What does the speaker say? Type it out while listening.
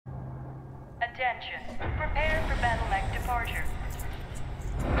Attention. Prepare for battle mech departure.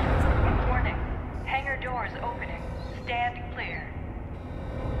 Warning. Hangar doors opening. Stand clear.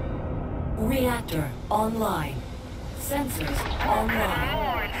 Reactor online. Sensors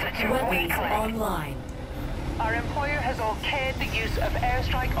online. Weapons online. Our employer has okayed the use of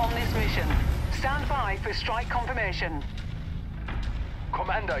airstrike on this mission. Stand by for strike confirmation.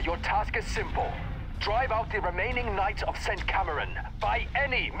 Commander, your task is simple. Drive out the remaining Knights of St. Cameron by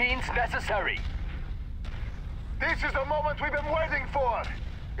any means necessary. This is the moment we've been waiting for.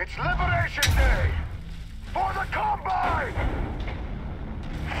 It's Liberation Day. For the Combine!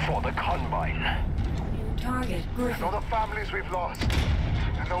 For the Combine. New target, Griffin. And all the families we've lost.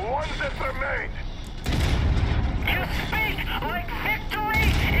 And the ones that remain. You speak like victory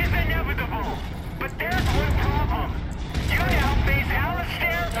is inevitable. But there's one problem. You now face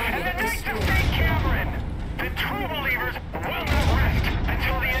Alistair and the Knights of St. Cameron. The true believers will not rest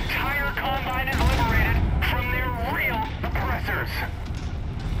until the entire Combine is liberated from their real oppressors.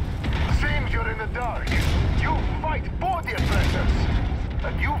 Seems you're in the dark. You fight for the oppressors.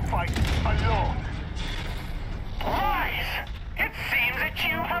 And you fight alone. Lies! It seems that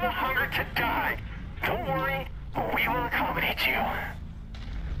you have a hunger to die. Don't worry, we will accommodate you.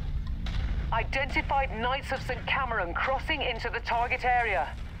 Identified Knights of St. Cameron crossing into the target area.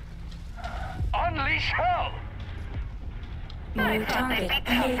 Unleash hell! New target,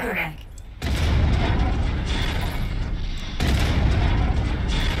 Anihilator.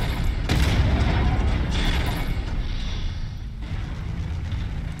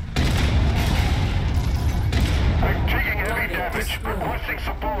 I'm taking heavy damage. Requesting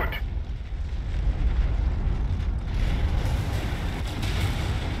support.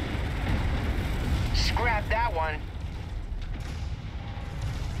 Scrap that one.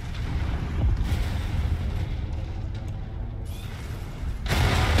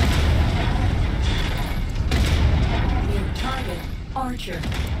 New target, Archer.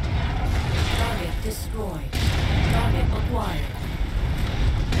 Target destroyed. Target acquired.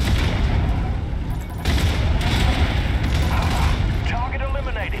 Target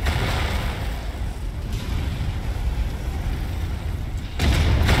eliminated.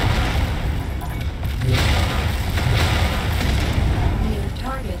 New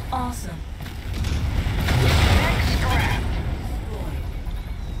target, awesome. Next scrap. Destroyed.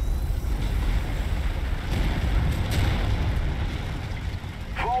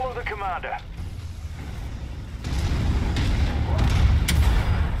 Follow the commander.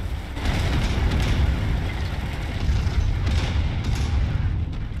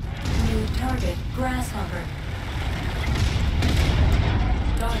 New target, Grasshopper.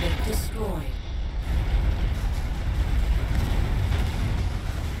 Target destroyed.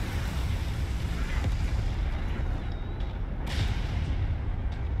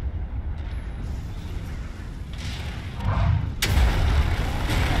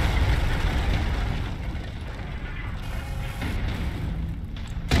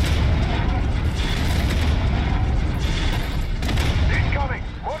 Incoming!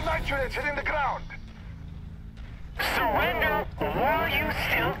 More nitrates hitting the ground! Surrender while you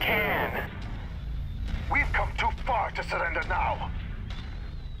still can. We've come too far to surrender now.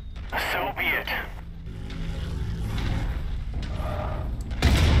 So be it.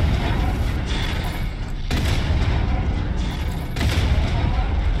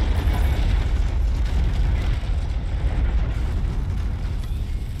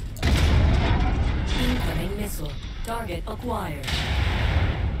 Incoming missile. Target acquired.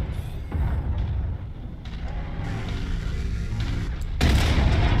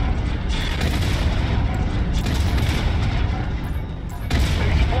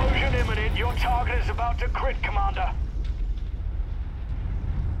 Explosion imminent. Your target is about to crit, Commander.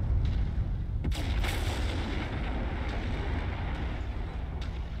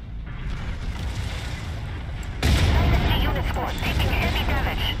 Dynasty unit squad taking heavy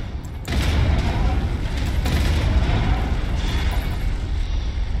damage.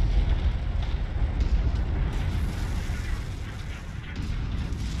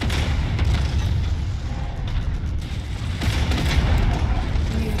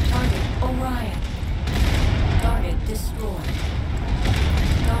 New target, Orion. Target destroyed.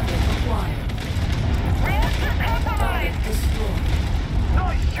 Target acquired. Reactor Target compromised. destroyed.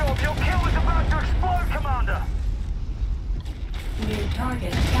 Nice job. Your kill is about to explode, Commander. New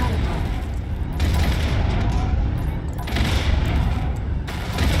target, Catapult.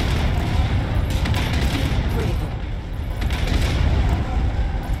 Critical.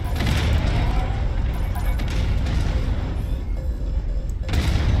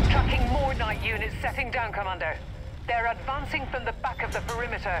 Tracking more Knight units setting down, Commander. They're advancing from the back of the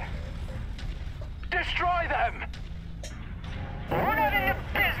perimeter. Destroy them! We're not in the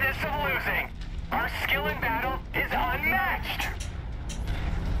business of losing. Our skill in battle is unmatched.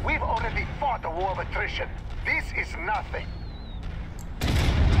 We've already fought a war of attrition. This is nothing.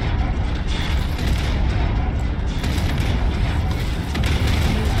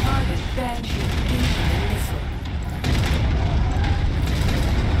 New target Banshee incoming missile.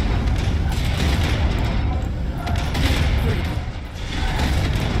 Critical.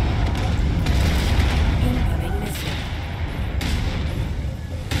 Incoming missile.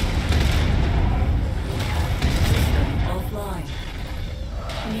 System offline.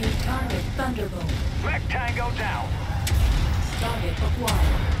 New target Thunderbolt. Mech Tango down. Target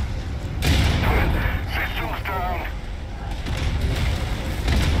acquired. Systems down.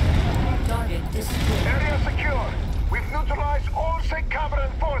 Target destroyed. Area secure. We've neutralized all St.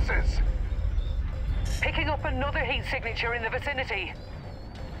 Cameron forces. Picking up another heat signature in the vicinity.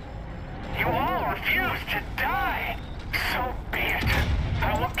 You all refuse to die. So be it.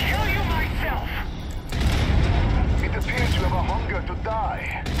 I will kill you myself. It appears you have a hunger to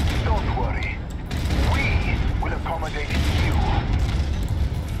die. Don't worry. We will accommodate you.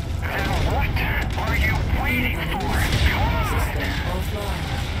 Then what are you waiting for? Come on! System offline.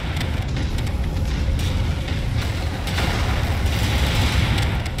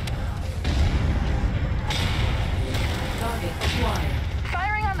 Target acquired.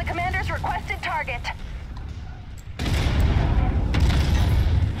 Firing on the commander's requested target.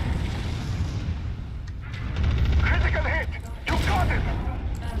 Critical hit. You got it.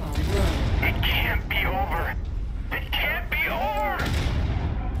 Ammo low. It can't be over. It can't be over!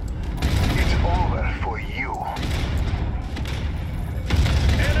 It's over for you.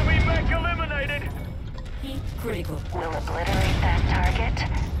 Enemy mech eliminated! Heat critical. We'll obliterate that target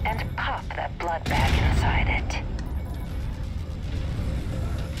and pop that blood bag inside it.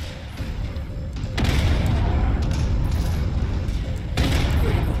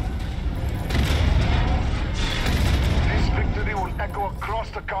 Critical. This victory will echo across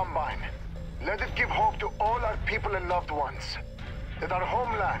the Combine. Let it give hope to all our people and loved ones. That our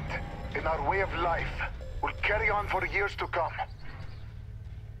homeland and our way of life will carry on for years to come.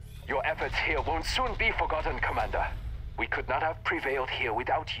 Your efforts here won't soon be forgotten, Commander. We could not have prevailed here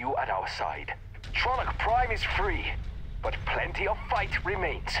without you at our side. Trolloc Prime is free, but plenty of fight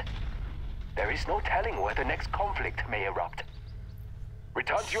remains. There is no telling where the next conflict may erupt.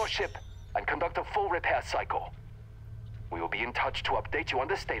 Return to your ship and conduct a full repair cycle. We will be in touch to update you on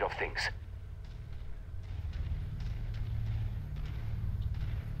the state of things.